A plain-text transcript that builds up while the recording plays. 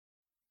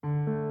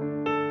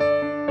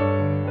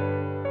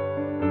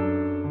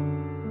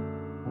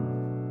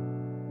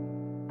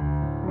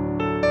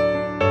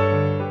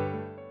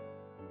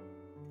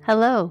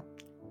Hello,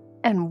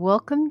 and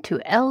welcome to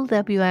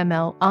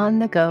LWML On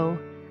the Go,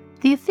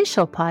 the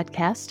official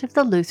podcast of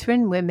the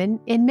Lutheran Women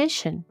in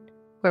Mission,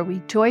 where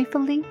we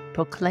joyfully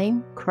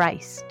proclaim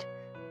Christ,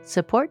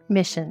 support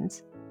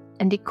missions,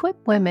 and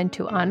equip women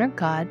to honor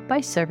God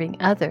by serving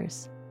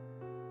others.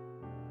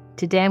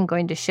 Today I'm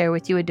going to share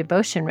with you a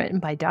devotion written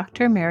by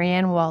Dr.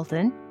 Marianne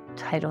Walden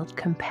titled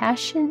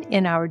Compassion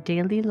in Our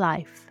Daily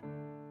Life.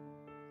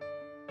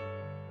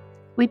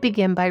 We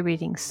begin by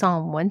reading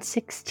Psalm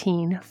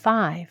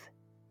 116:5.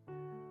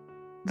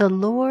 The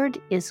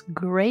Lord is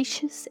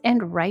gracious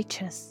and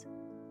righteous.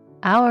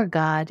 Our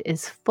God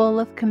is full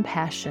of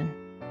compassion.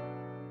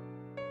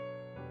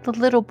 The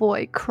little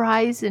boy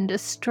cries in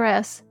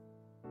distress,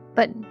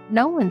 but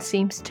no one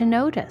seems to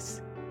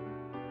notice.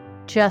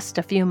 Just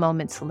a few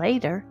moments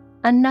later,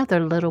 another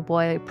little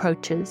boy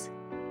approaches,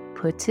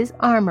 puts his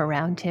arm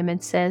around him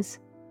and says,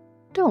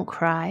 "Don't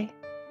cry,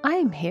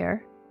 I'm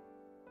here."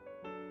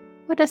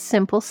 What a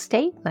simple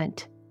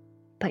statement,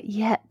 but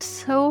yet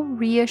so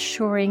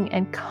reassuring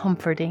and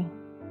comforting.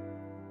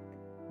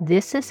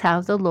 This is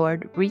how the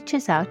Lord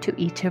reaches out to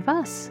each of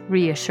us,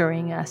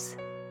 reassuring us.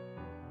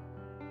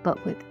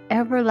 But with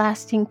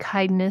everlasting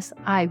kindness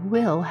I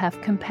will have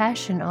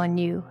compassion on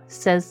you,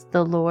 says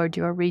the Lord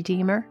your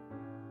Redeemer.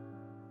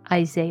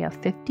 Isaiah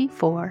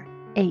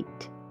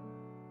 54:8.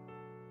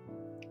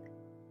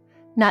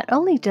 Not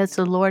only does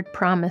the Lord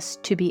promise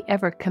to be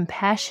ever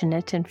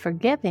compassionate and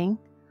forgiving,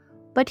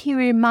 but He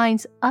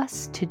reminds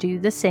us to do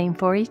the same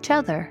for each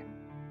other.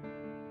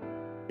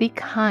 Be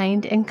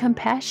kind and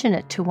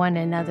compassionate to one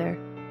another,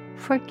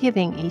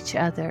 forgiving each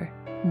other,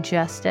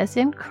 just as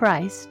in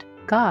Christ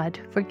God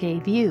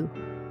forgave you.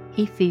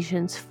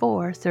 Ephesians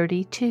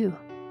 4:32.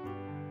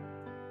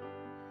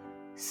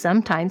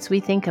 Sometimes we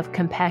think of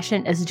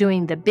compassion as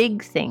doing the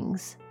big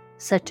things,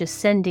 such as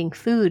sending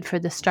food for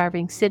the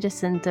starving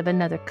citizens of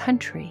another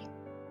country.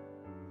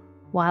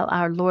 While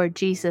our Lord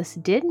Jesus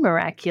did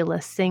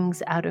miraculous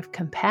things out of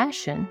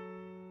compassion,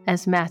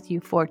 as Matthew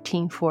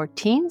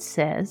 14:14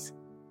 says,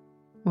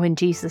 when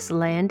Jesus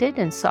landed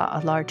and saw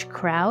a large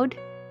crowd,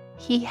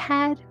 He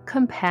had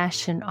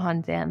compassion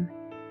on them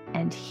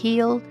and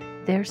healed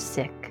their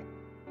sick.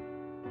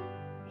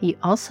 He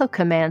also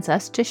commands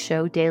us to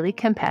show daily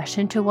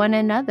compassion to one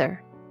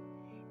another.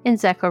 In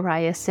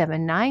Zechariah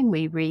 7:9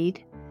 we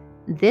read,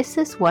 "This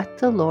is what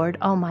the Lord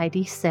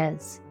Almighty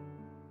says,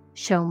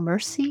 show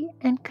mercy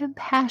and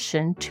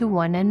compassion to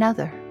one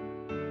another."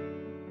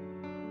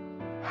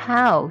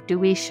 How do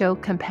we show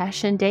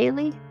compassion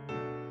daily?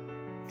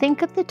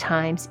 Think of the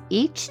times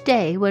each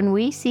day when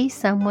we see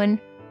someone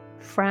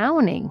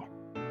frowning,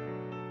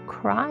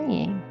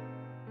 crying,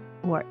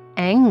 or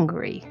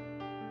angry.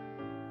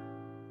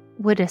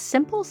 Would a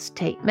simple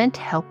statement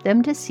help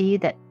them to see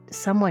that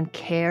someone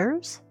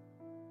cares?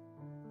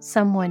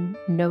 Someone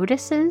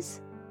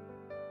notices?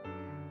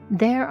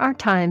 There are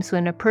times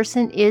when a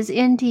person is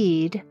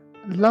indeed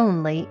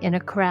lonely in a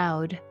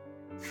crowd,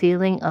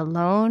 feeling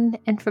alone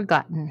and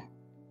forgotten.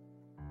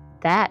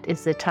 That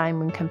is the time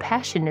when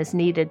compassion is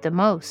needed the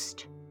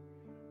most.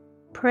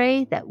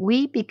 Pray that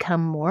we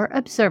become more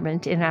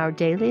observant in our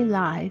daily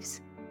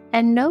lives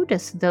and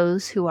notice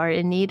those who are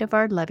in need of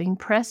our loving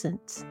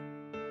presence.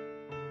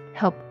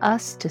 Help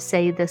us to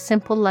say the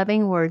simple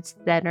loving words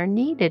that are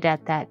needed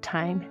at that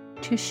time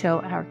to show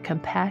our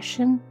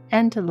compassion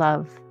and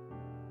love.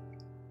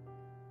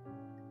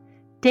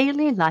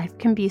 Daily life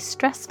can be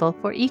stressful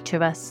for each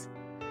of us.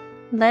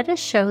 Let us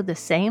show the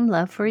same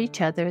love for each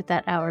other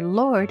that our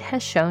Lord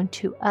has shown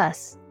to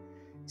us,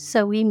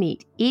 so we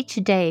meet each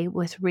day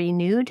with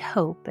renewed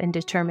hope and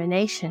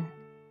determination.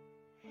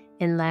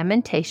 In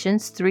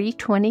Lamentations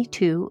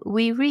 3:22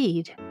 we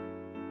read,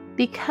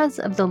 "Because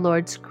of the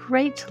Lord's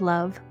great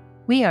love,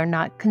 we are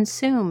not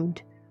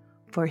consumed,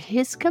 for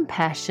His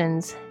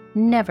compassions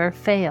never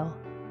fail."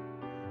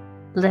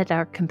 Let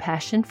our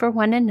compassion for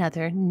one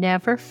another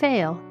never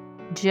fail,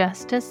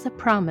 just as the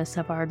promise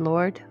of our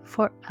Lord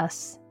for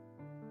us.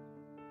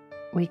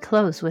 We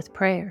close with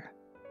prayer.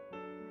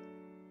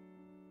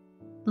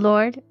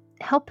 Lord,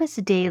 help us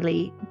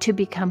daily to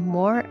become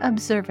more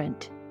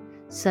observant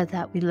so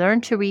that we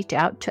learn to reach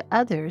out to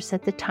others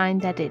at the time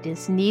that it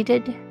is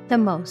needed the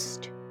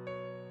most.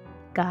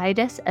 Guide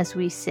us as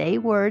we say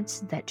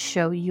words that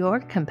show your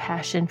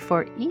compassion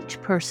for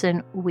each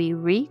person we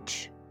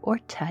reach or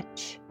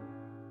touch.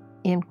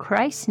 In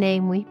Christ's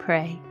name we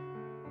pray.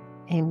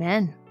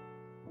 Amen.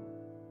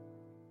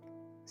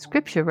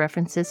 Scripture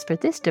references for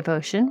this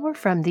devotion were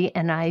from the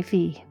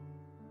NIV.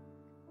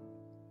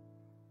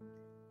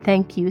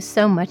 Thank you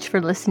so much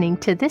for listening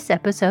to this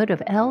episode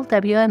of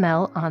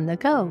LWML On the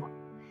Go.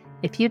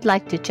 If you'd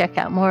like to check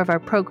out more of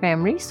our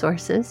program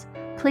resources,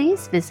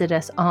 please visit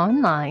us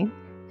online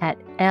at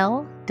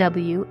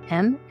lwml.org.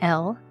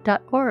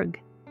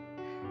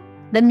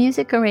 The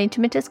music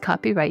arrangement is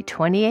copyright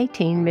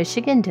 2018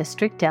 Michigan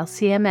District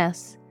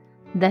LCMS.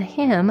 The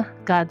hymn,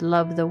 God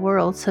Loved the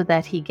World So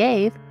That He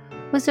Gave,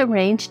 was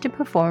arranged and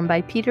performed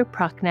by Peter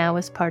Prochnow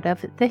as part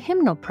of the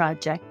Hymnal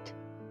Project.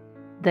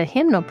 The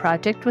Hymnal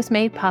Project was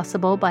made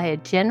possible by a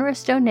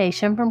generous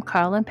donation from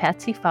Carl and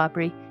Patsy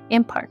Fabry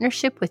in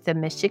partnership with the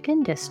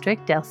Michigan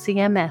District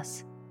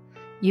LCMS.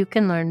 You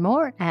can learn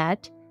more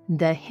at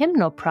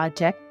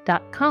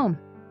thehymnalproject.com.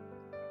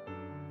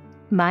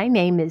 My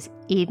name is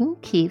Eden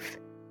Keefe,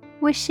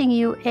 wishing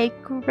you a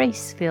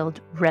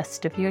grace-filled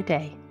rest of your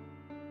day.